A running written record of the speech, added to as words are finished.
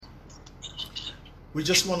We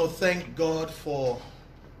just want to thank God for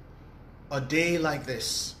a day like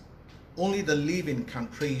this. Only the living can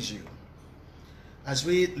praise you. As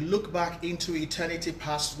we look back into eternity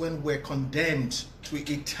past when we're condemned to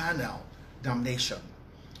eternal damnation,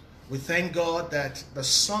 we thank God that the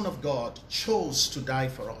Son of God chose to die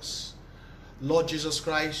for us. Lord Jesus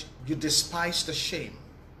Christ, you despised the shame.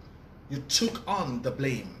 You took on the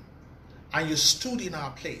blame and you stood in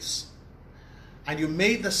our place. And you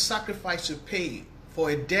made the sacrifice to pay for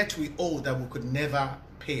a debt we owe that we could never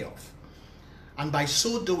pay off. And by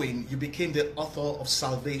so doing, you became the author of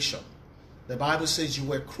salvation. The Bible says you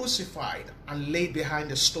were crucified and laid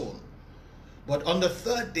behind a stone. But on the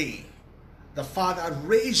third day, the Father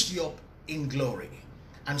raised you up in glory.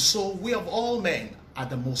 And so we of all men are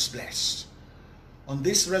the most blessed. On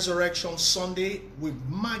this Resurrection Sunday, we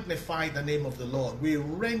magnify the name of the Lord. We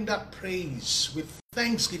render praise with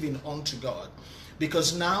thanksgiving unto God.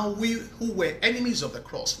 Because now we who were enemies of the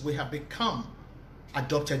cross, we have become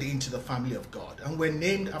adopted into the family of God. And we're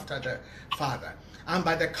named after the Father. And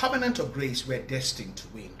by the covenant of grace, we're destined to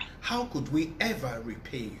win. How could we ever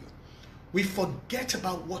repay you? We forget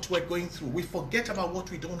about what we're going through. We forget about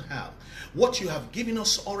what we don't have. What you have given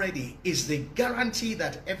us already is the guarantee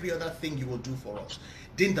that every other thing you will do for us.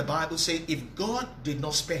 Didn't the Bible say, if God did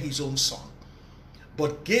not spare his own son,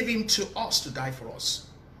 but gave him to us to die for us,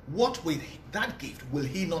 what with that gift will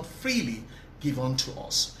he not freely give unto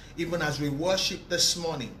us? Even as we worship this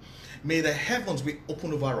morning, may the heavens be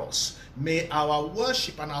open over us. May our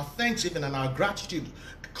worship and our thanksgiving and our gratitude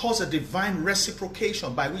cause a divine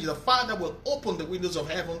reciprocation by which the Father will open the windows of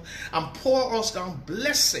heaven and pour us down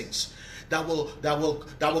blessings that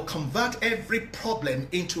will convert every problem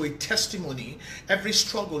into a testimony, every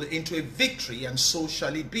struggle into a victory, and so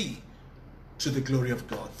shall it be, to the glory of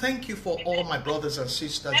God. Thank you for all my brothers and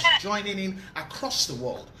sisters joining in across the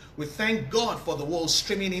world. We thank God for the world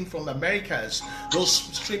streaming in from the Americas, those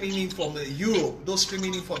streaming in from Europe, those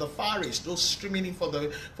streaming in from the Far East, those streaming in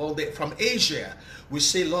from Asia. We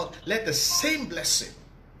say, Lord, let the same blessing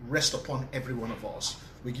rest upon every one of us.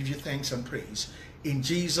 We give you thanks and praise. In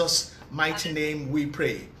Jesus' mighty name we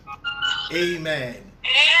pray. Amen.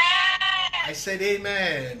 I said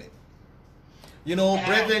amen. You know,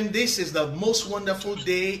 brethren, this is the most wonderful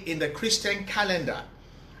day in the Christian calendar.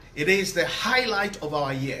 It is the highlight of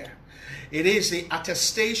our year. It is the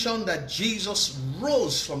attestation that Jesus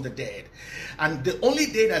rose from the dead. And the only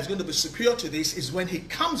day that's going to be superior to this is when he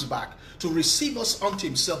comes back to receive us unto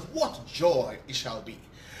himself. What joy it shall be.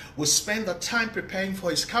 We spend the time preparing for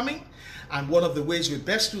his coming. And one of the ways we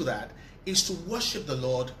best do that is to worship the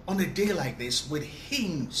Lord on a day like this with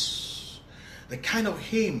hymns. The kind of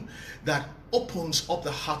hymn that opens up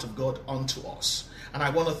the heart of God unto us. And I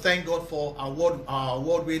want to thank God for our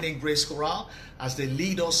award-winning Grace Chorale as they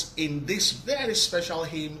lead us in this very special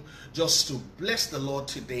hymn just to bless the Lord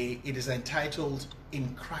today. It is entitled,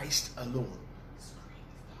 In Christ Alone.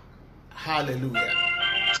 Hallelujah.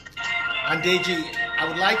 And Deji, I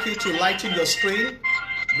would like you to lighten your screen.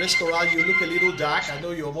 Grace Chorale, you look a little dark. I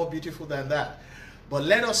know you're more beautiful than that. But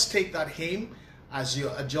let us take that hymn as you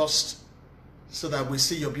adjust so that we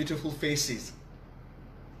see your beautiful faces.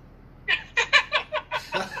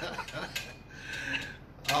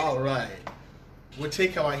 All right. We'll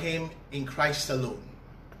take our hymn, In Christ Alone.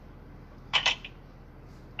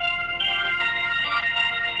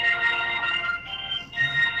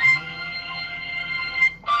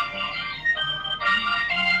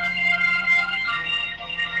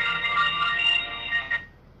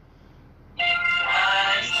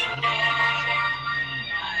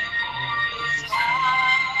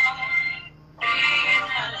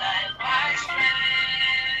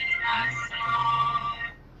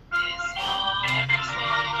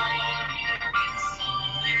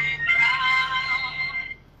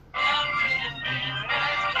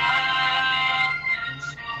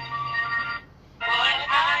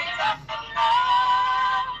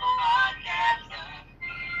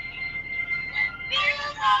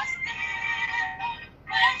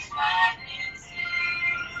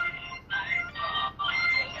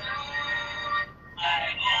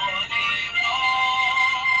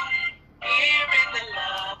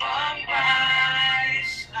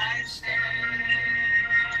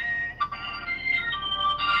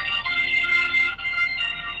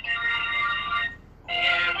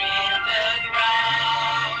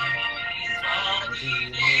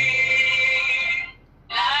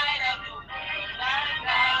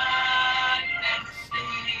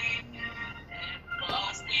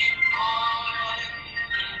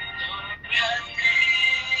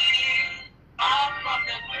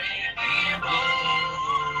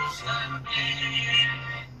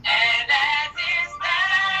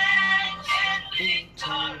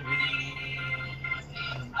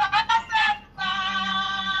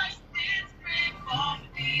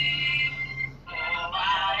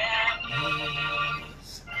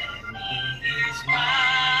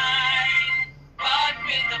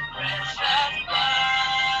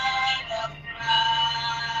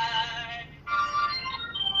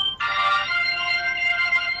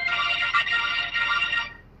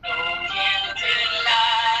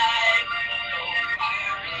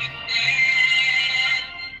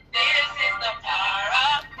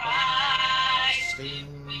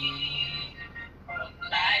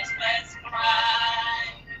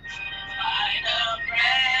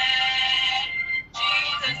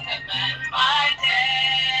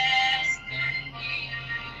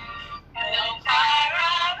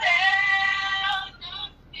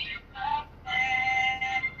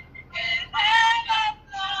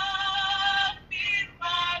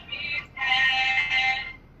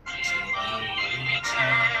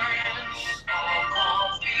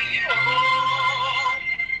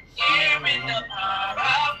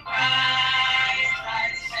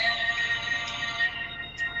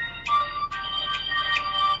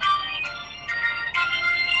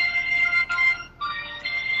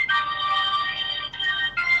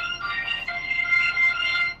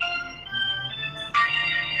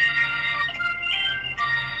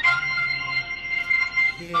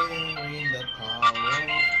 Hearing the power of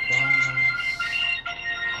Christ,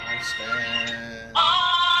 I stand.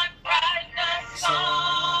 On Christ's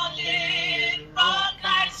Solid solid rock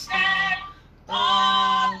I stand.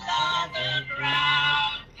 all All other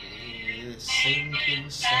ground is sinking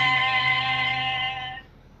sand.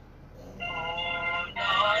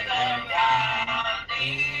 all other ground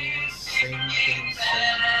Is sinking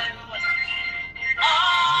sand.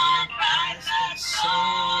 On Christ's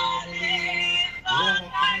Solid rock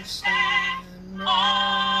I stand.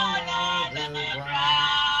 All other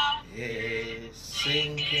ground is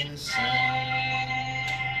sinking sand.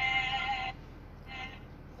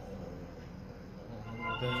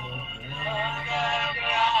 All the ground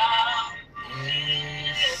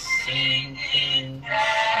is sinking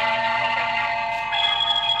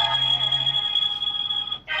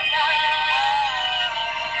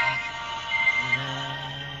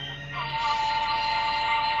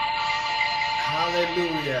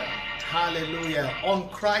Hallelujah. Hallelujah. On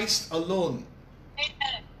Christ alone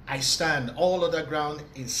I stand. All other ground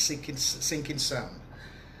is sinking sand.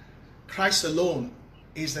 Christ alone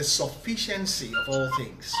is the sufficiency of all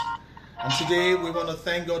things. And today we want to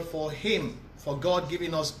thank God for Him, for God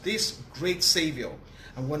giving us this great Savior.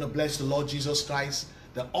 I want to bless the Lord Jesus Christ,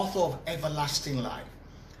 the author of everlasting life.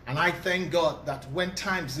 And I thank God that when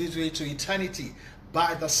times this way to eternity,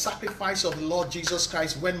 by the sacrifice of the Lord Jesus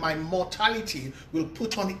Christ, when my mortality will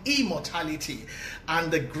put on immortality, and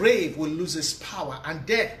the grave will lose its power, and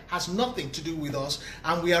death has nothing to do with us,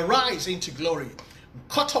 and we arise into glory,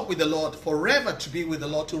 caught up with the Lord, forever to be with the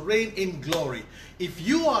Lord, to reign in glory. If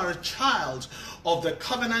you are a child of the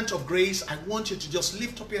covenant of grace, I want you to just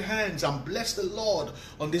lift up your hands and bless the Lord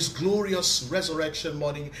on this glorious resurrection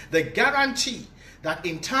morning. The guarantee that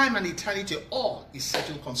in time and eternity all is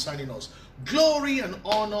settled concerning us. Glory and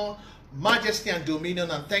honor, majesty and dominion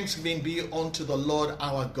and thanksgiving be unto the Lord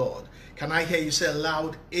our God. Can I hear you say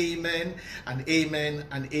aloud, amen and amen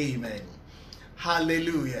and amen.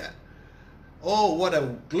 Hallelujah. Oh, what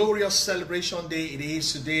a glorious celebration day it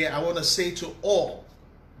is today. I want to say to all,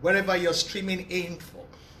 wherever you're streaming in for,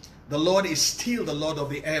 the Lord is still the Lord of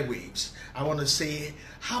the airwaves. I want to say,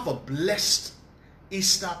 have a blessed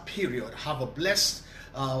Easter period. Have a blessed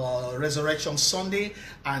Resurrection Sunday,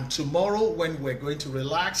 and tomorrow when we're going to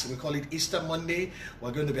relax, we call it Easter Monday,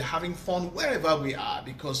 we're going to be having fun wherever we are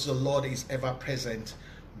because the Lord is ever present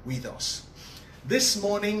with us. This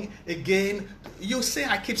morning, again, you say,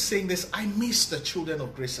 I keep saying this, I miss the children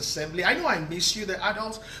of Grace Assembly. I know I miss you, the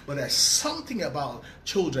adults, but there's something about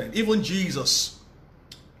children. Even Jesus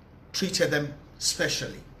treated them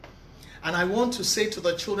specially. And I want to say to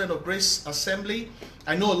the children of Grace Assembly,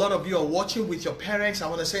 I know a lot of you are watching with your parents. I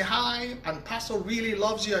want to say hi, and Pastor really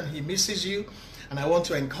loves you and he misses you. And I want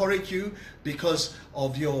to encourage you because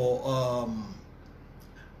of your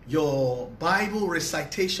Bible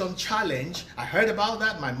recitation challenge. I heard about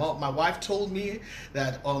that. My wife told me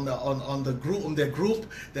that on the group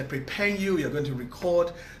they're preparing you. You're going to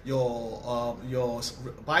record your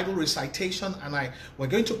Bible recitation, and we're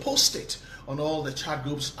going to post it on all the chat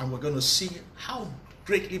groups, and we're going to see how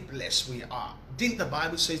greatly blessed we are. Didn't the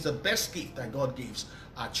Bible say the best gift that God gives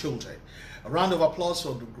are children? A round of applause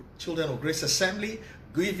for the children of Grace Assembly.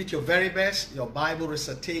 Give it your very best. Your Bible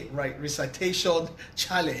recitation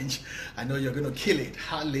challenge. I know you're going to kill it.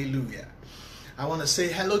 Hallelujah. I want to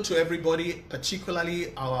say hello to everybody,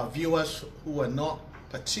 particularly our viewers who are not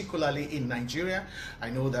particularly in Nigeria. I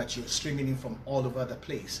know that you're streaming in from all over the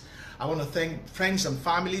place. I want to thank friends and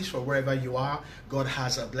families for wherever you are. God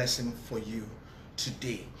has a blessing for you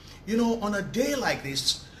today. You know, on a day like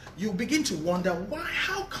this, you begin to wonder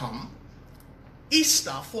how come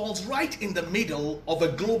Easter falls right in the middle of a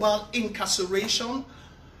global incarceration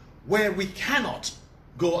where we cannot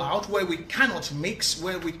go out, where we cannot mix,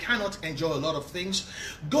 where we cannot enjoy a lot of things.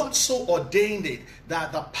 God so ordained it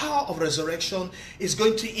that the power of resurrection is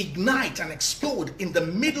going to ignite and explode in the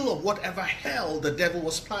middle of whatever hell the devil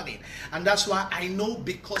was planning. And that's why I know,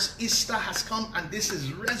 because Easter has come and this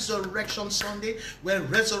is Resurrection Sunday, where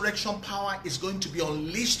resurrection power is going to be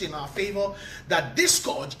unleashed in our favor, that this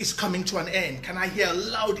scourge is coming to an end. Can I hear a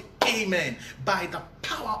loud amen? By the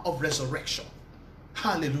power of resurrection.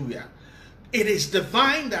 Hallelujah. It is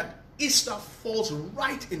divine that Easter falls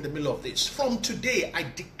right in the middle of this. From today, I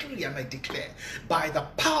decree and I declare, by the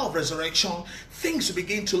power of resurrection, things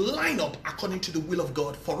begin to line up according to the will of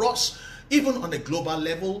God for us, even on a global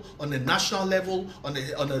level, on a national level, on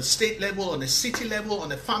a state level, on a city level,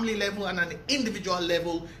 on a family level, and an individual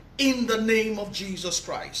level, in the name of Jesus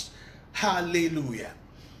Christ. Hallelujah.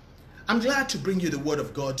 I'm glad to bring you the word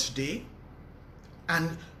of God today.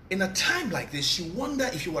 And in a time like this, you wonder,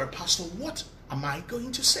 if you were a pastor, what am I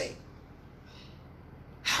going to say?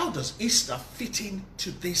 How does Easter fit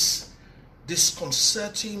into this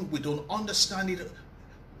disconcerting, we don't understand it,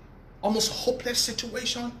 almost hopeless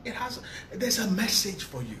situation? There's a message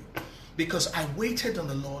for you, because I waited on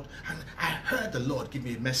the Lord and I heard the Lord give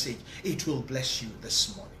me a message. It will bless you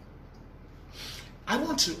this morning. I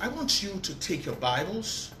want you to take your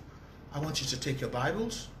Bibles. I want you to take your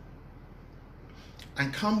Bibles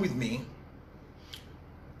and come with me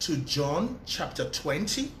to John chapter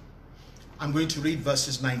 20. I'm going to read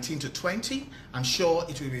verses 19 to 20. I'm sure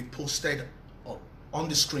it will be posted on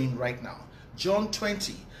the screen right now. John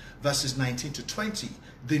 20, verses 19 to 20,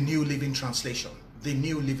 the New Living Translation. The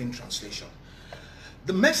New Living Translation.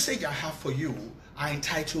 The message I have for you are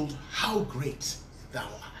entitled, How Great Thou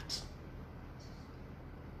Art.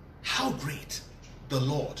 How great the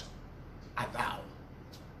Lord art thou.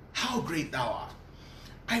 How great thou art.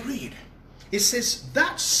 I read. It says,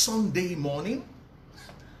 that Sunday evening,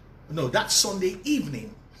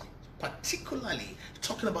 particularly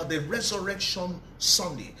talking about the Resurrection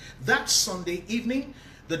Sunday. That Sunday evening,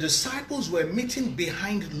 the disciples were meeting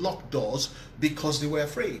behind locked doors because they were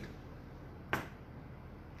afraid.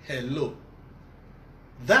 Hello.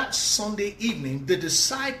 That Sunday evening, the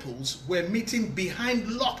disciples were meeting behind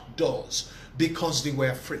locked doors because they were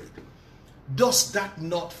afraid. Does that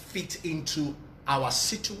not fit into our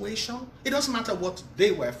situation? It doesn't matter what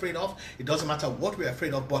they were afraid of. It doesn't matter what we're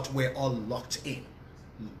afraid of, but we're all locked in.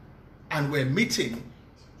 And we're meeting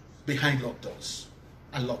behind locked doors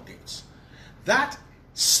and locked gates. That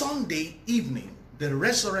Sunday evening, the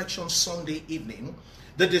Resurrection Sunday evening,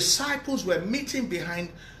 the disciples were meeting behind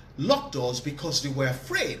locked doors because they were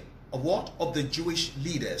afraid of what? Of the Jewish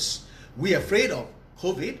leaders. We're afraid of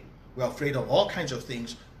COVID. We're afraid of all kinds of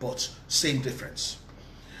things, but same difference.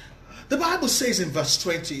 The Bible says in verse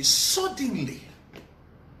 20, suddenly,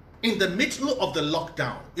 in the middle of the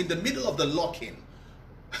lockdown, in the middle of the lock-in,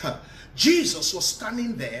 Jesus was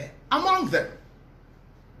standing there among them.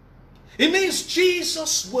 It means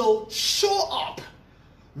Jesus will show up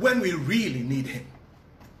when we really need him.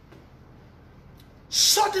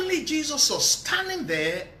 Suddenly Jesus was standing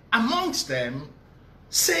there amongst them,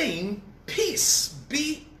 saying, peace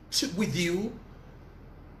be with you.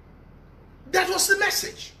 That was the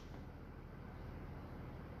message.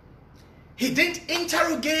 He didn't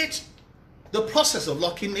interrogate the process of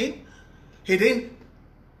locking in. He didn't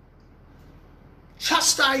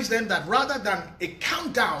chastise them that rather than a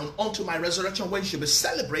countdown onto my resurrection when you should be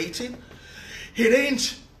celebrating, he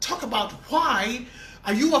didn't talk about why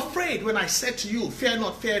are you afraid when I said to you, fear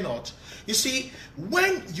not, fear not. You see,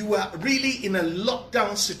 when you are really in a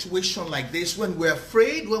lockdown situation like this, when we're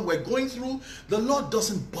afraid, when we're going through, the Lord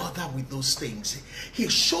doesn't bother with those things. He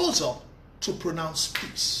shows up to pronounce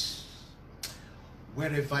peace.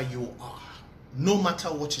 Wherever you are, no matter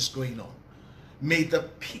what is going on, may the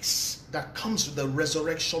peace that comes with the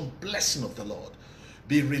resurrection blessing of the Lord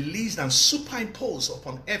be released and superimposed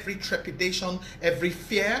upon every trepidation, every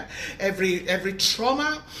fear, every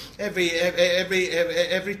trauma, every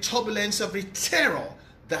turbulence, every terror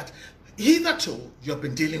that hitherto you have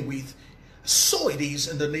been dealing with. So it is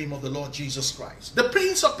in the name of the Lord Jesus Christ. The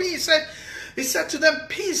Prince of Peace said to them,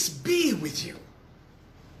 peace be with you.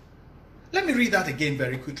 Let me read that again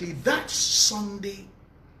very quickly. That Sunday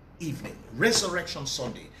evening, Resurrection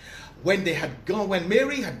Sunday, when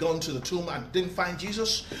Mary had gone to the tomb and didn't find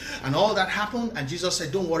Jesus, and all that happened, and Jesus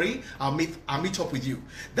said, don't worry, I'll meet up with you.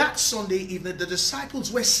 That Sunday evening, the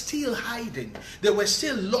disciples were still hiding. They were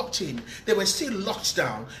still locked in. They were still locked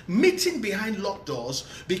down, meeting behind locked doors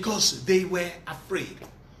because they were afraid.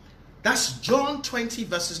 That's John 20,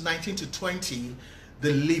 verses 19 to 20,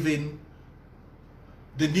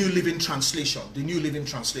 the New Living Translation. The New Living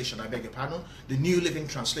Translation, I beg your pardon. The New Living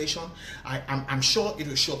Translation. I'm sure it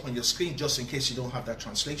will show up on your screen just in case you don't have that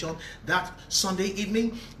translation. That Sunday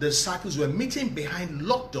evening, the disciples were meeting behind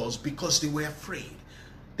locked doors because they were afraid.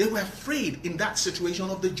 They were afraid in that situation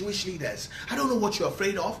of the Jewish leaders. I don't know what you're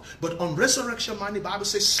afraid of, but on Resurrection Monday, the Bible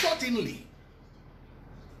says, suddenly,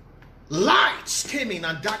 lights came in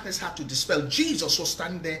and darkness had to dispel. Jesus was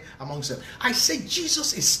standing there amongst them. I say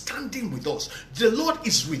Jesus is standing with us. The Lord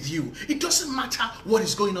is with you. It doesn't matter what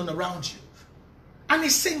is going on around you. And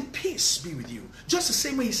he's saying peace be with you. Just the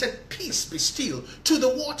same way he said peace be still to the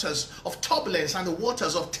waters of turbulence and the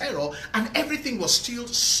waters of terror, and everything was still.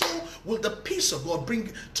 So will the peace of God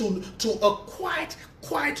bring to a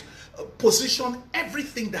quiet position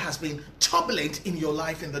everything that has been turbulent in your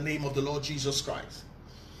life in the name of the Lord Jesus Christ.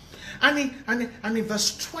 And in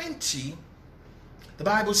verse 20, the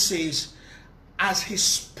Bible says, as he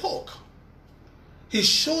spoke, he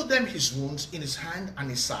showed them his wounds in his hand and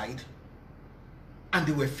his side. and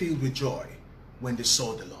they were filled with joy when they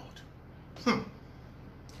saw the Lord.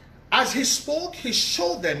 As he spoke, he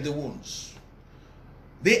showed them the wounds,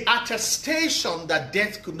 the attestation that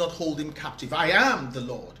death could not hold him captive. I am the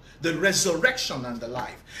Lord, the resurrection and the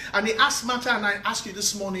life. And he asked Martha, and I ask you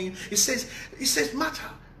this morning, he says, Martha,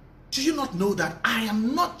 do you not know that I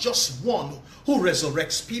am not just one who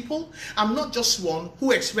resurrects people? I'm not just one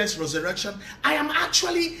who experiences resurrection. I am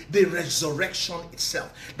actually the resurrection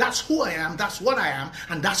itself. That's who I am, that's what I am,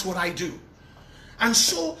 and that's what I do. And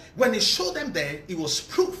so when he showed them there, it was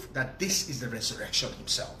proof that this is the resurrection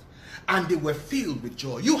himself. And they were filled with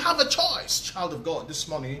joy. You have a choice, child of God, this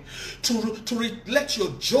morning, to let your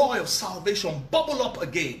joy of salvation bubble up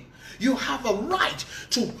again. You have a right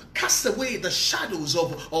to cast away the shadows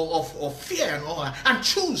of fear and all that, and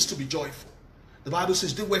choose to be joyful. The Bible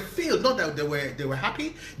says they were filled, not that they were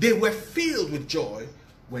happy, they were filled with joy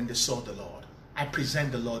when they saw the Lord. I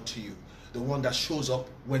present the Lord to you, the one that shows up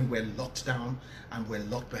when we're locked down and we're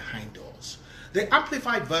locked behind doors. The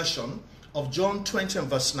Amplified Version of John 20 and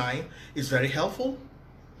verse 9 is very helpful.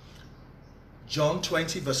 John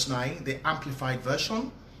 20 verse 9, the Amplified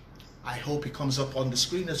Version. I hope it comes up on the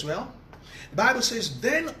screen as well. The Bible says,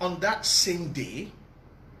 then on that same day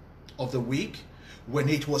of the week, when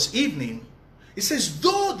it was evening, it says,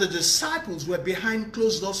 though the disciples were behind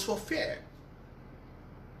closed doors for fear.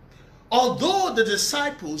 Although the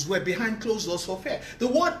disciples were behind closed doors for fear. The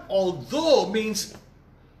word although means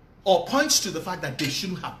or points to the fact that they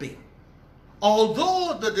shouldn't have been.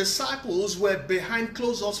 Although the disciples were behind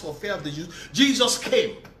closed doors for fear of the Jews, Jesus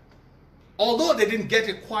came. Although they didn't get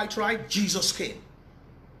it quite right, Jesus came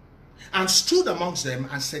and stood amongst them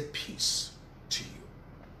and said, peace to you.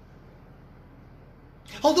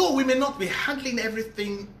 Although we may not be handling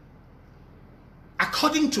everything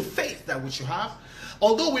according to faith that we should have,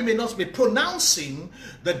 although we may not be pronouncing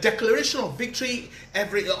the declaration of victory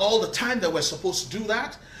all the time that we're supposed to do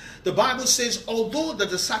that, the Bible says, although the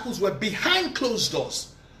disciples were behind closed doors,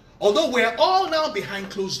 although we're all now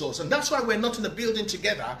behind closed doors, and that's why we're not in the building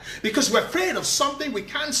together, because we're afraid of something we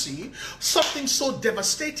can't see. Something so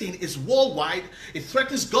devastating is worldwide. It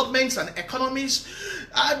threatens governments and economies.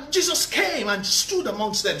 Jesus came and stood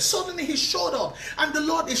amongst them. Suddenly he showed up, and the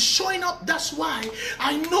Lord is showing up. That's why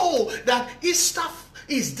I know that Easter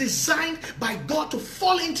is designed by God to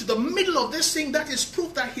fall into the middle of this thing. That is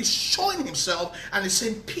proof that he's showing himself and is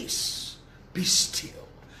saying, peace, be still.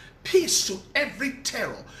 Peace to every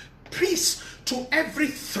terror. Peace to every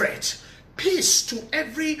threat. Peace to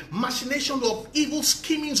every machination of evil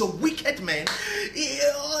schemings of wicked men.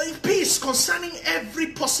 Peace concerning every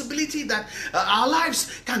possibility that our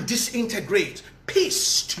lives can disintegrate.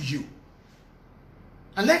 Peace to you.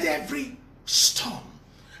 And let every storm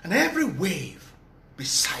and every wave be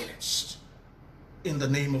silenced in the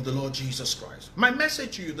name of the Lord Jesus Christ. My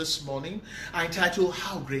message to you this morning, I entitled,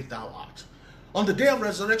 How Great Thou Art. On the day of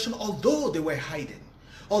resurrection, although they were hiding,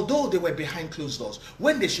 although they were behind closed doors,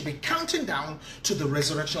 when they should be counting down to the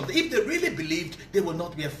resurrection, if they really believed, they will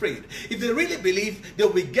not be afraid. If they really believe,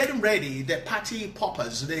 they'll be getting ready, the party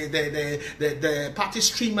poppers, the party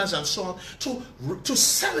streamers and so on, to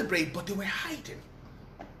celebrate, but they were hiding.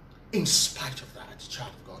 In spite of that,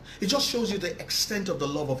 child of God, it just shows you the extent of the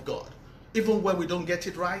love of God. Even when we don't get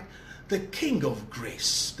it right, the King of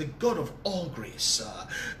grace, the God of all grace,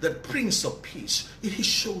 the Prince of peace, he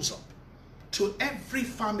shows up to every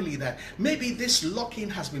family that maybe this lock-in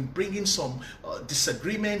has been bringing some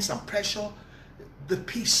disagreements and pressure. The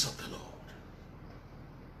peace of the Lord.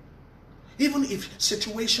 Even if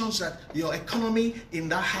situations that your economy in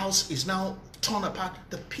that house is now torn apart,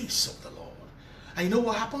 the peace of the Lord. And you know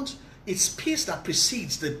what happens? It's peace that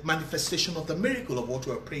precedes the manifestation of the miracle of what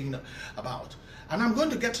we're praying about. And I'm going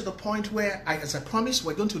to get to the point where, as I promised,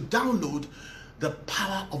 we're going to download the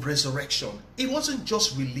power of resurrection. It wasn't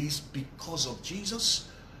just released because of Jesus.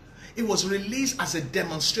 It was released as a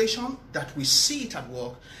demonstration that we see it at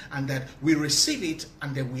work and that we receive it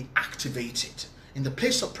and then we activate it. In the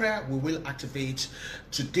place of prayer, we will activate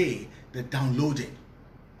today the downloading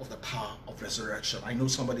of the power of resurrection. I know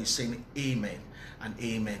somebody is saying amen and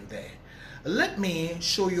amen there. Let me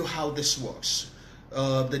show you how this works.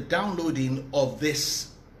 The downloading of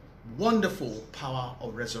this wonderful power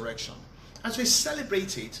of resurrection. As we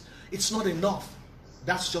celebrate it, it's not enough.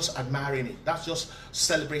 That's just admiring it. That's just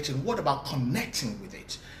celebrating. What about connecting with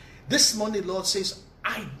it? This morning, the Lord says,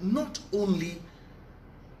 I'm not only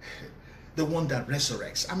the one that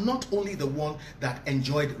resurrects. I'm not only the one that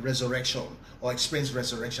enjoyed resurrection or experienced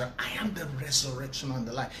resurrection. I am the resurrection and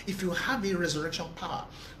the life. If you have a resurrection power,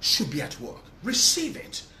 should be at work. Receive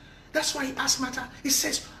it. That's why he asked Martha. He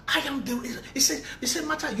says, I am the. He said,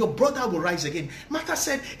 Martha, your brother will rise again. Martha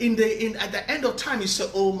said, at the end of time, he said,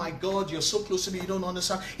 oh my God, you're so close to me, you don't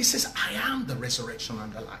understand. He says, I am the resurrection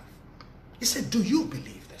and the life. He said, do you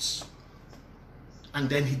believe this? And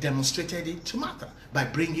then he demonstrated it to Martha by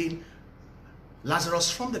bringing Lazarus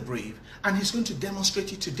from the grave, and he's going to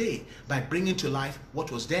demonstrate it today by bringing to life what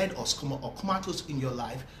was dead or comatose in your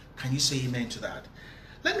life. Can you say amen to that?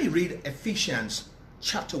 Let me read Ephesians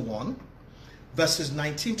chapter 1, verses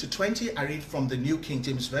 19 to 20. I read from the New King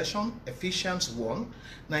James Version. Ephesians 1,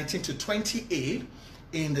 19 to 28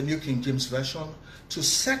 in the New King James Version, to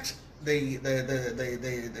set the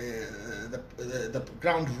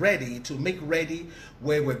ground ready, to make ready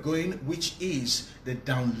where we're going, which is the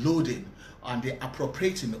downloading and the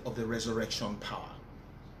appropriating of the resurrection power.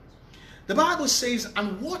 The Bible says,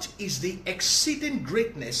 and what is the exceeding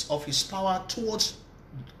greatness of his power towards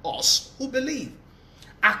us who believe,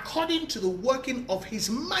 according to the working of his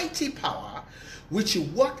mighty power, which he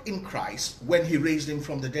worked in Christ when he raised him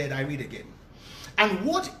from the dead. I read again. And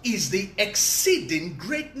what is the exceeding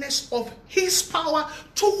greatness of his power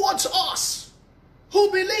towards us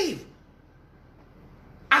who believe,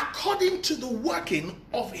 according to the working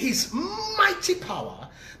of his mighty power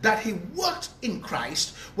that he worked in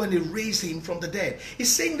Christ when he raised him from the dead.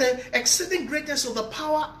 He's saying the exceeding greatness of the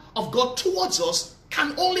power of God towards us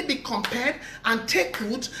can only be compared and take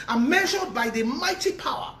root and measured by the mighty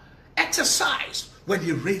power exercised when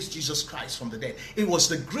he raised Jesus Christ from the dead. It was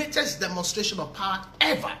the greatest demonstration of power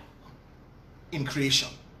ever in creation.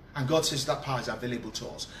 And God says that power is available to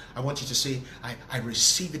us. I want you to say, I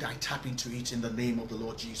receive it, I tap into it in the name of the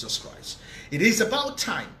Lord Jesus Christ. It is about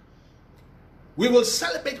time. We will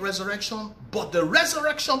celebrate resurrection, but the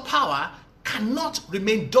resurrection power cannot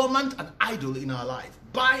remain dormant and idle in our life.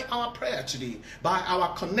 By our prayer today, by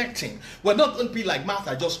our connecting, we're not going to be like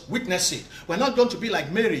Martha, just witness it. We're not going to be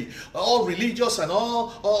like Mary, all religious and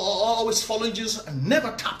all always following Jesus and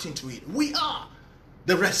never tapped into it. We are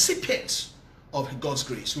the recipients of God's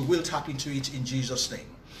grace. We will tap into it in Jesus'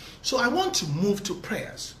 name. So I want to move to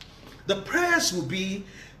prayers. The prayers will be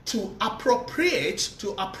to appropriate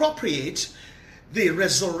the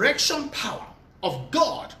resurrection power of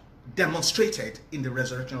God demonstrated in the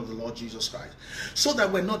resurrection of the Lord Jesus Christ, so that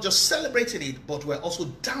we're not just celebrating it, but we're also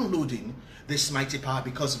downloading this mighty power,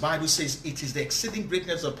 because the Bible says it is the exceeding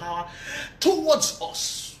greatness of power towards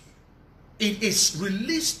us. It is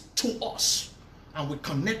released to us, and we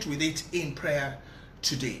connect with it in prayer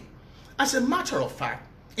today. As a matter of fact,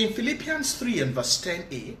 in Philippians 3 and verse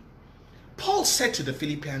 10a, Paul said to the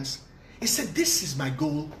Philippians, he said, this is my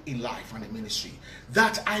goal in life and in ministry,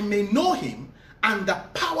 that I may know him and the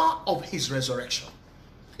power of his resurrection.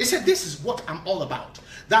 He said, this is what I'm all about,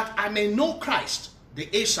 that I may know Christ, the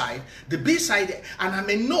A side, the B side, and I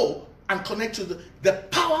may know and connect to the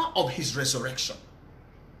power of his resurrection.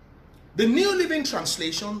 The New Living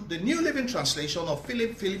Translation of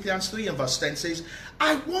Philippians 3 and verse 10 says,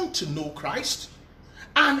 I want to know Christ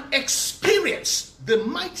and experience the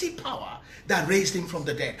mighty power that raised him from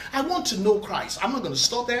the dead. I want to know Christ. I'm not going to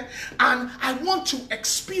stop there. And I want to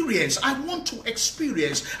experience the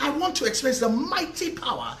mighty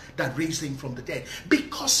power that raised him from the dead,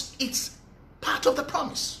 because it's part of the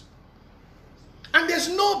promise. And there's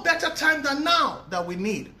no better time than now that we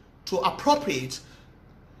need to appropriate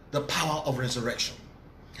the power of resurrection.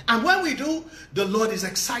 And when we do, the Lord is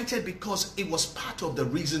excited, because it was part of the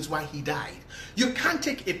reasons why he died. You can't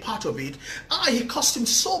take a part of it. He cost him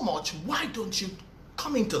so much. Why don't you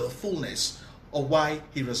come into the fullness of why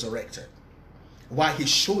he resurrected? Why he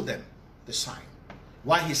showed them the sign.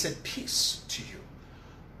 Why he said peace to you.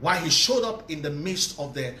 Why he showed up in the midst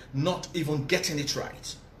of their not even getting it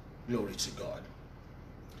right. Glory to God.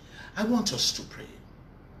 I want us to pray.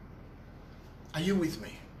 Are you with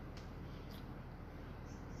me?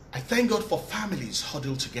 I thank God for families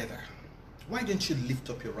huddled together. Why don't you lift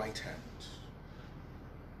up your right hand?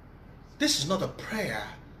 This is not a prayer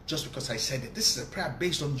just because I said it. This is a prayer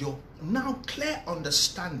based on your now clear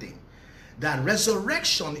understanding that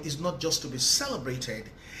resurrection is not just to be celebrated,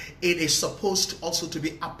 it is supposed to also to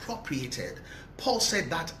be appropriated. Paul said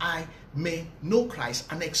that I may know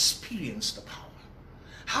Christ and experience the power.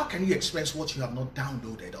 How can you experience what you have not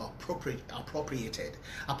downloaded or appropriated?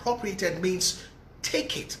 Appropriated means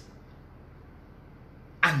take it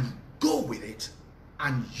and go with it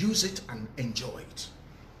and use it and enjoy it.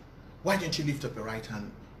 Why don't you lift up your right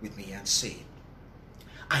hand with me and say,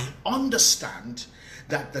 I understand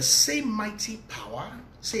that the same mighty power,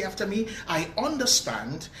 say after me, I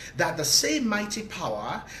understand that the same mighty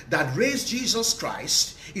power that raised Jesus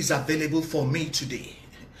Christ is available for me today.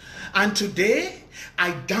 And today,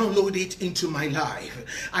 I download it into my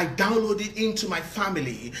life. I download it into my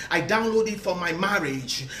family. I download it for my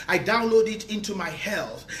marriage. I download it into my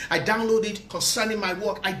health. I download it concerning my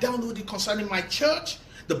work. I download it concerning my church,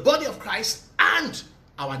 the body of Christ, and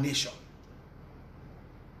our nation.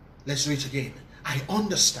 Let's read it again. I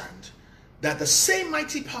understand that the same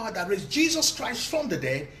mighty power that raised Jesus Christ from the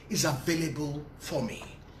dead is available for me.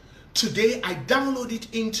 Today, I download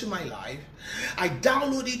it into my life. I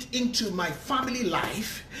download it into my family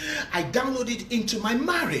life. I download it into my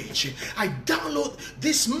marriage. I download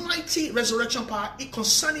this mighty resurrection power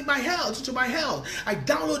concerning my health, into my health. I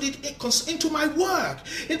download it into my work,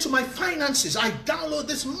 into my finances. I download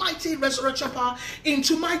this mighty resurrection power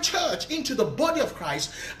into my church, into the body of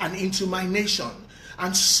Christ, and into my nation.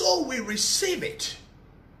 And so we receive it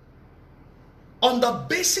on the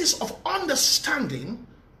basis of understanding,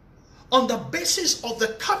 on the basis of the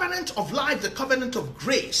covenant of life, the covenant of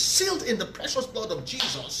grace, sealed in the precious blood of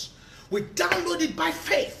Jesus. We download it by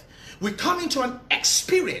faith. We come into an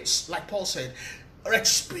experience, like Paul said,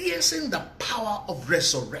 experiencing the power of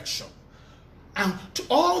resurrection. And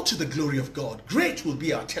to the glory of God. Great will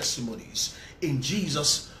be our testimonies in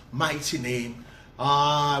Jesus' mighty name.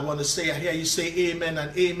 I want to say, I hear you say amen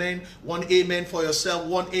and amen. One amen for yourself,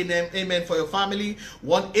 one amen for your family,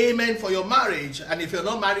 one amen for your marriage. And if you're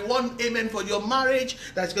not married, one amen for your marriage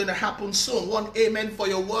that's going to happen soon. One amen for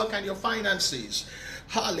your work and your finances.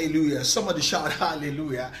 Hallelujah. Somebody shout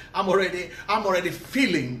hallelujah. I'm already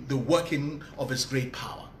feeling the working of his great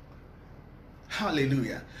power.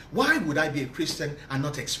 Hallelujah. Why would I be a Christian and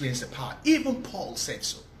not experience the power? Even Paul said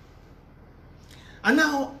so. And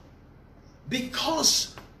now,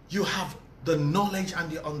 because you have the knowledge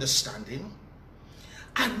and the understanding,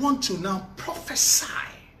 I want to now prophesy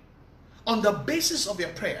on the basis of your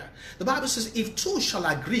prayer. The Bible says, if two shall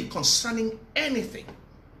agree concerning anything.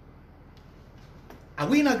 Are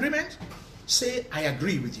we in agreement? Say, I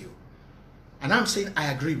agree with you. And I'm saying,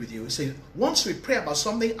 I agree with you. Say, once we pray about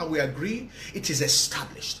something and we agree, it is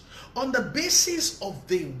established. On the basis of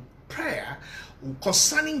the prayer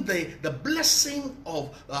concerning the blessing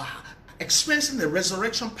of experiencing the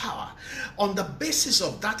resurrection power, on the basis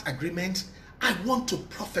of that agreement, I want to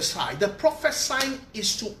prophesy. The prophesying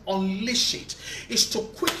is to unleash it, is to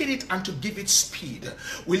quicken it and to give it speed.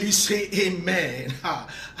 Will you say amen?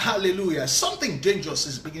 Hallelujah. Something dangerous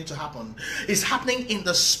is beginning to happen. It's happening in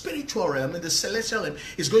the spiritual realm, in the celestial realm.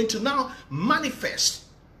 It's going to now manifest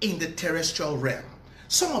in the terrestrial realm.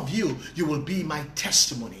 Some of you will be my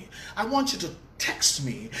testimony. I want you to text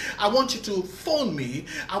me. I want you to phone me.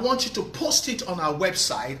 I want you to post it on our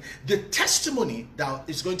website. The testimony that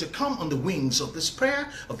is going to come on the wings of this prayer,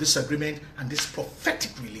 of this agreement, and this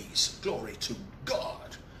prophetic release. Glory to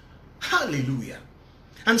God. Hallelujah.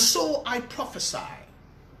 And so I prophesy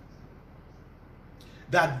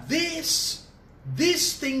that these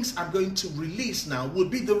things I'm going to release now will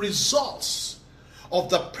be the results of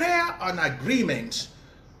the prayer and agreement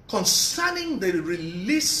concerning the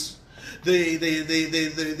release, the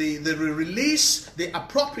release, the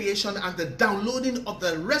appropriation, and the downloading of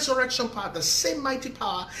the resurrection power, the same mighty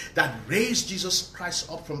power that raised Jesus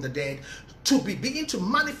Christ up from the dead, to begin to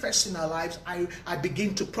manifest in our lives. I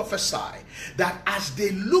begin to prophesy that as they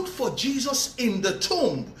looked for Jesus in the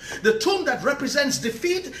tomb that represents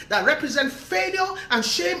defeat, that represents failure and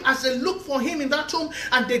shame, as they looked for him in that tomb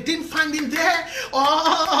and they didn't find him there,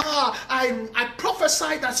 I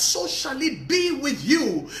prophesy that so shall it be with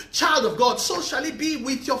you, child of God. So shall it be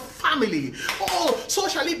with your family. So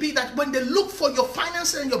shall it be that when they look for your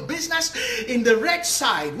finances and your business in the red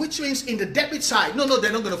side, which means in the debit side, no,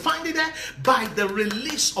 they're not going to find it there. By the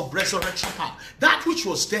release of resurrection power, that which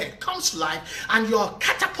was dead comes to life, and you are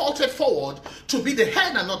catapulted forward to be the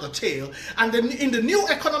head and not the tail. And then in the new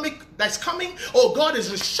economic that's coming, God is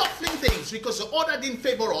reshuffling things because the order didn't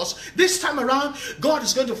favor us. This time around, God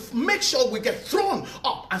is going to make sure we get thrown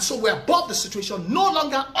up, and so we're above the situation, no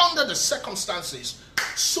longer under the circumstances.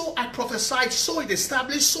 So I prophesied, so it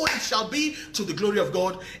established, so it shall be, to the glory of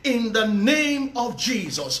God, in the name of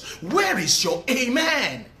Jesus. Where is your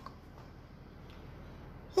amen?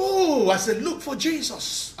 As they look for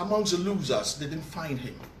Jesus amongst the losers, they didn't find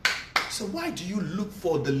him. So why do you look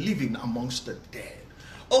for the living amongst the dead?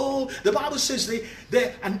 The Bible says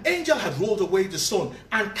an angel had rolled away the stone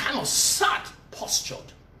and kind of sat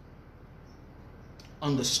postured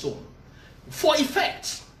on the stone for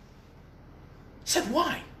effect. Said,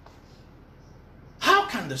 why? How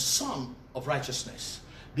can the Son of Righteousness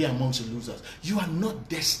be amongst the losers? You are not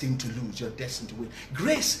destined to lose, you're destined to win.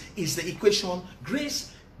 Grace is the equation.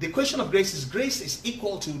 The equation of grace is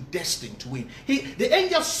equal to destined to win. The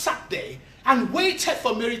angel sat there and waited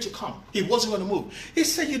for Mary to come. He wasn't going to move. He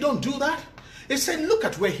said, you don't do that. He said, look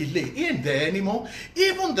at where he lay. He ain't there anymore.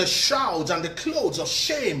 Even the shrouds and the clothes of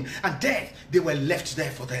shame and death, they were left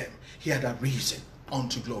there for them. He had a reason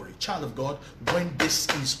unto glory. Child of God, when this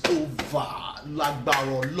is over, like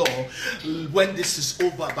Barrow Law, when this is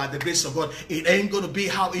over by the grace of God, it ain't going to be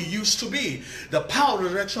how it used to be. The power of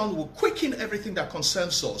resurrection will quicken everything that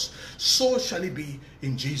concerns us. So shall it be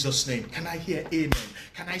in Jesus' name. Can I hear amen?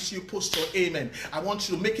 Can I see you post your amen? I want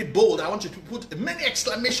you to make it bold. I want you to put many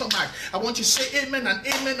exclamation marks. I want you to say amen and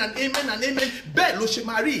amen and amen and amen. Belushi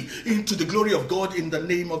Marie into the glory of God in the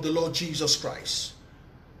name of the Lord Jesus Christ.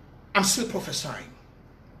 I'm still prophesying.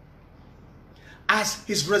 As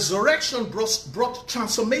his resurrection brought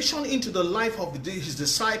transformation into the life of his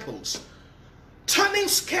disciples, turning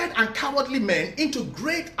scared and cowardly men into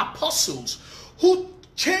great apostles who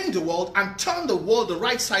changed the world and turned the world the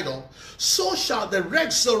right side up, so shall the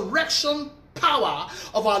resurrection power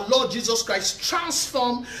of our Lord Jesus Christ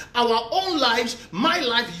transform our own lives, my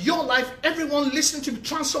life, your life, everyone listening to me,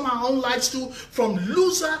 transform our own lives too, from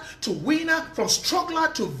loser to winner, from struggler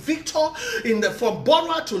to victor, from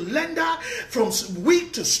borrower to lender, from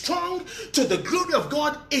weak to strong, to the glory of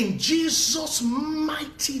God in Jesus'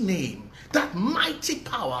 mighty name. That mighty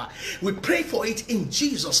power, we pray for it in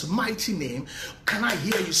Jesus' mighty name. Can I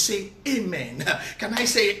hear you say amen? Can I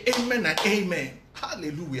say amen and amen?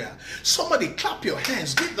 Hallelujah. Somebody clap your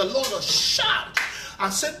hands, give the Lord a shout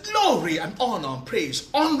and say glory and honor and praise.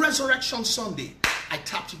 On Resurrection Sunday, I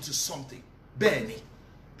tapped into something. Benny,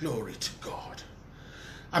 glory to God.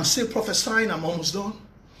 I'm still prophesying, I'm almost done.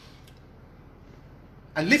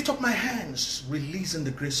 I lift up my hands, releasing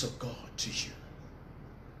the grace of God to you.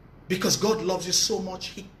 Because God loves you so much,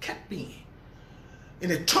 he kept me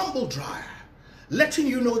in a tumble dryer, letting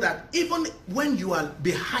you know that even when you are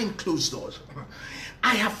behind closed doors,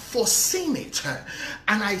 I have foreseen it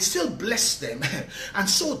and I still bless them. And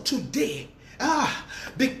so today,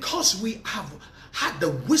 because we have had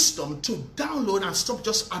the wisdom to download and stop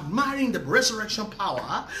just admiring the resurrection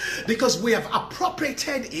power, because we have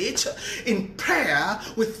appropriated it in prayer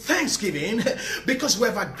with thanksgiving, because we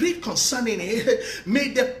have agreed concerning it, may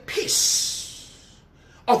the peace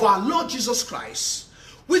of our Lord Jesus Christ,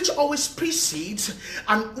 which always precedes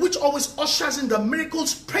and which always ushers in the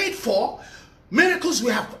miracles prayed for, miracles we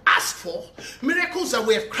have asked for, miracles that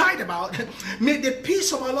we have cried about, may the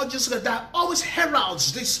peace of our Lord Jesus Christ that always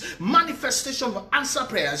heralds this manifestation of answer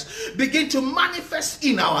prayers begin to manifest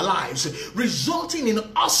in our lives, resulting in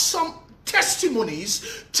awesome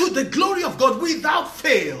testimonies to the glory of God without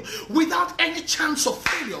fail, without any chance of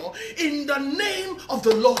failure, in the name of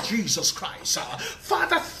the Lord Jesus Christ.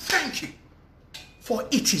 Father, thank you, for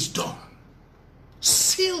it is done,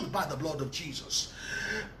 sealed by the blood of Jesus.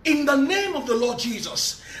 In the name of the Lord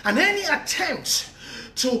Jesus, and any attempt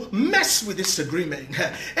to mess with this agreement,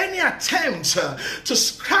 any attempt to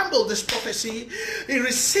scramble this prophecy, it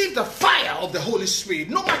received the fire of the Holy Spirit,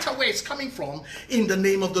 no matter where it's coming from, in the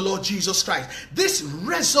name of the Lord Jesus Christ. This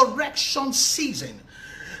resurrection season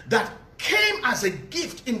that came as a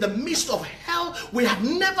gift in the midst of hell we have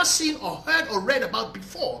never seen or heard or read about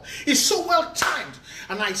before is so well timed.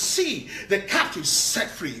 And I see the captives set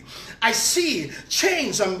free. I see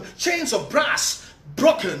chains of brass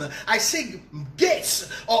broken. I see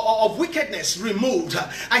gates of wickedness removed.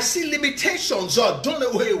 I see limitations done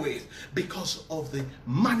away with because of the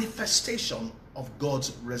manifestation of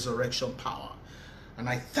God's resurrection power. And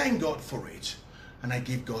I thank God for it. And I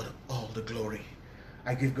give God all the glory.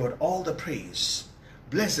 I give God all the praise.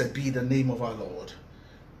 Blessed be the name of our Lord.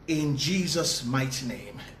 In Jesus' mighty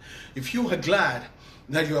name. If you are glad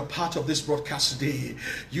that you are part of this broadcast today,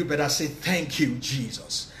 you better say thank you,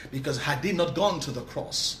 Jesus. Because had he not gone to the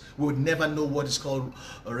cross, we would never know what is called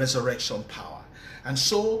a resurrection power. And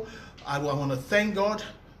so I want to thank God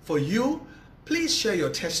for you. Please share your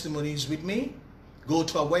testimonies with me. Go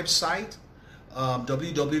to our website,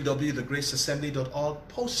 www.thegraceassembly.org.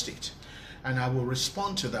 Post it, and I will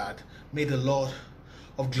respond to that. May the Lord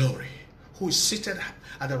of glory, who is seated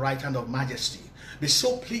at the right hand of majesty, be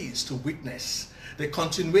so pleased to witness the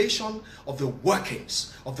continuation of the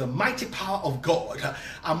workings of the mighty power of God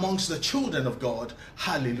amongst the children of God.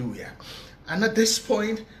 Hallelujah. And at this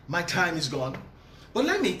point, my time is gone. But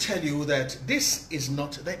let me tell you that this is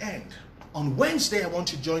not the end. On Wednesday, I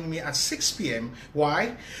want you to join me at 6 p.m.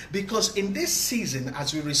 Why? Because in this season,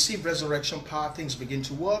 as we receive resurrection power, things begin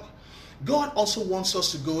to work. God also wants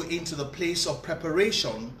us to go into the place of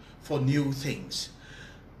preparation for new things.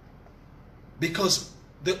 Because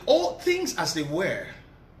the old things as they were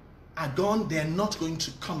are gone, they're not going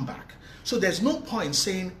to come back. So there's no point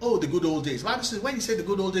saying, oh, the good old days. The Bible says, when you say the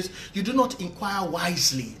good old days, you do not inquire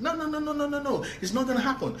wisely. No. It's not going to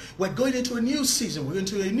happen. We're going into a new season. We're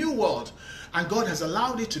into a new world. And God has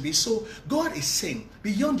allowed it to be. So God is saying,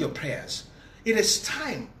 beyond your prayers, it is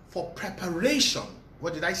time for preparation.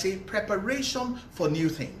 What did I say? Preparation for new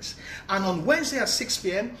things. And on Wednesday at 6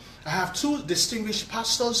 p.m., I have two distinguished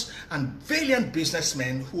pastors and valiant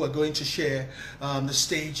businessmen who are going to share the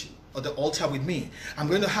stage or the altar with me. I'm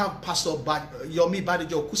going to have Pastor Yomi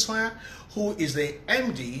Badijo Kusaya, who is the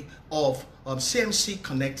MD of CMC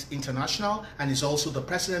Connect International and is also the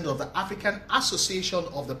president of the African Association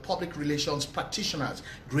of the Public Relations Practitioners.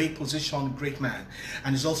 Great position, great man.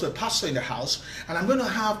 And he's also a pastor in the house. And I'm going to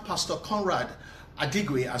have Pastor Conrad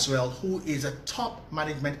Adigwe as well, who is a top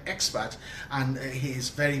management expert, and he is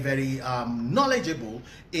very, very knowledgeable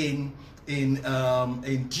in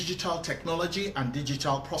digital technology and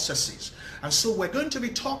digital processes. And so we're going to be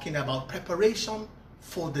talking about preparation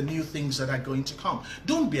for the new things that are going to come.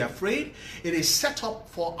 Don't be afraid. It is set up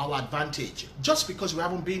for our advantage. Just because we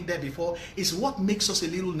haven't been there before is what makes us a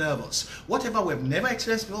little nervous. Whatever we've never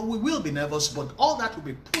experienced before, we will be nervous, but all that will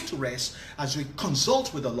be put to rest as we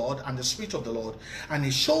consult with the Lord and the Spirit of the Lord, and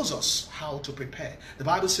He shows us how to prepare. The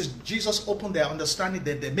Bible says Jesus opened their understanding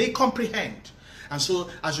that they may comprehend. And so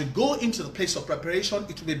as we go into the place of preparation,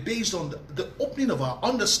 it will be based on the opening of our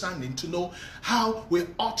understanding to know how we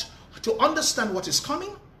ought to understand what is coming,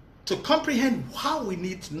 to comprehend how we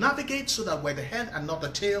need to navigate so that we're the head and not the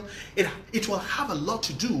tail. It will have a lot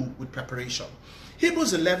to do with preparation.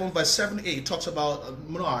 Hebrews 11 verse 7a talks about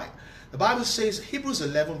Noah. The Bible says, Hebrews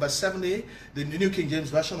 11 verse 7a, the New King James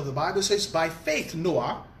Version of the Bible says, by faith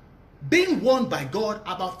Noah, being warned by God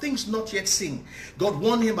about things not yet seen. God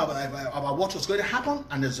warned him about what was going to happen,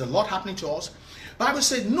 and there's a lot happening to us. The Bible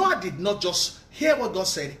said Noah did not just hear what God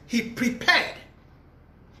said, he prepared.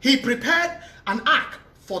 He prepared an ark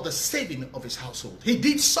for the saving of his household. He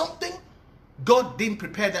did something. God didn't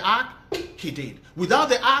prepare the ark, he did. Without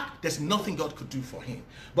the ark, there's nothing God could do for him.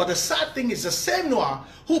 But the sad thing is, the same Noah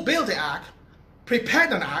who built the ark, prepared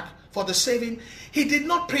an ark for the saving, he did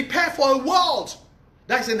not prepare for a world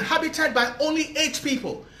that is inhabited by only 8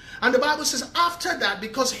 people. And the Bible says after that,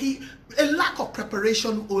 because a lack of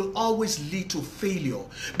preparation will always lead to failure.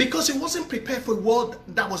 Because he wasn't prepared for a world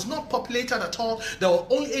that was not populated at all. There were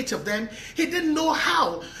only 8 of them. He didn't know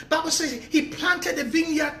how. The Bible says he planted a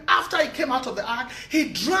vineyard after he came out of the ark. He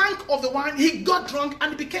drank of the wine. He got drunk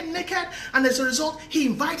and he became naked. And as a result, he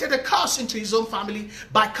invited a curse into his own family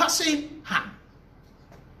by cursing Ham.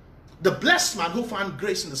 The blessed man who found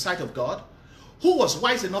grace in the sight of God, who was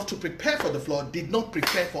wise enough to prepare for the flood, did not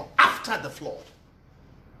prepare for after the flood.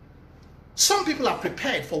 Some people are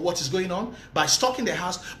prepared for what is going on by stocking their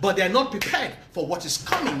house, but they are not prepared for what is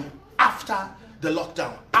coming after the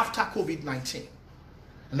lockdown, after COVID-19.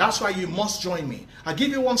 And that's why you must join me. I'll give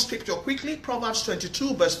you one scripture quickly. Proverbs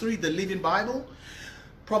 22 verse 3, the Living Bible.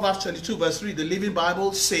 Proverbs 22 verse 3, the Living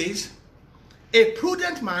Bible says, a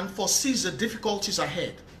prudent man foresees the difficulties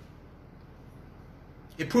ahead.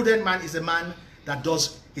 A prudent man is a man that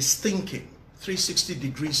does his thinking, 360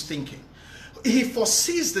 degrees thinking. He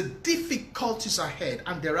foresees the difficulties ahead,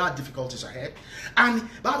 and there are difficulties ahead. And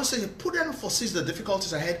the Bible says a prudent foresees the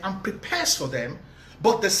difficulties ahead and prepares for them,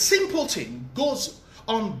 but the simpleton goes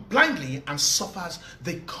on blindly and suffers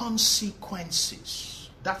the consequences.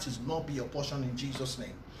 That is not be your portion in Jesus'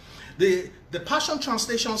 name. The Passion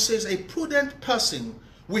Translation says a prudent person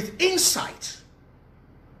with insight,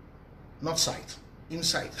 not sight.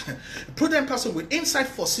 Insight. A prudent person with insight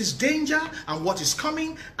foresees danger and what is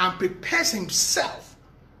coming and prepares himself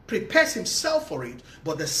for it,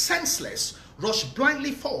 but the senseless rush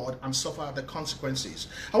blindly forward and suffer the consequences.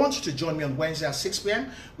 I want you to join me on Wednesday at 6 p.m.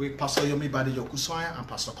 with Pastor Yomi Badijo Kusaya and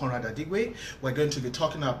Pastor Conrad Adigwe. We're going to be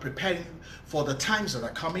talking about preparing for the times that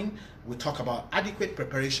are coming. We'll talk about adequate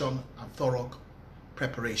preparation and thorough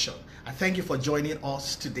preparation. I thank you for joining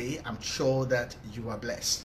us today. I'm sure that you are blessed.